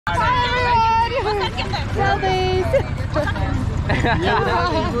Selfies!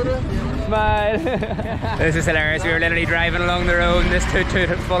 Smile. This is hilarious. We were literally driving along the road and this toot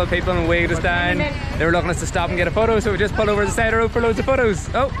full of people and waved us down. They were looking at us to stop and get a photo, so we just pulled over the side of the road for loads of photos.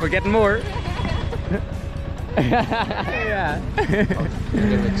 Oh, we're getting more. Yeah.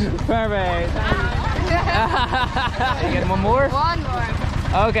 Perfect. You getting one more? One more.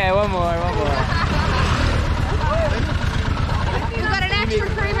 Okay, one more. We've got an extra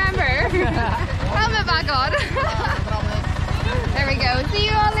crew member. Helmet back on. There we go. See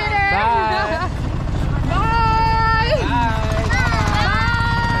you all later. Bye. Bye.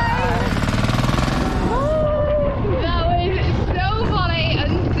 That was so funny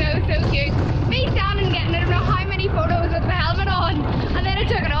and so cute. Me standing getting I don't know how many photos with the helmet on, and then I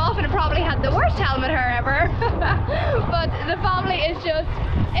took it off and it probably had the worst helmet hair ever. But the family is just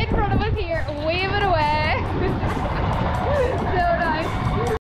in front of us here, waving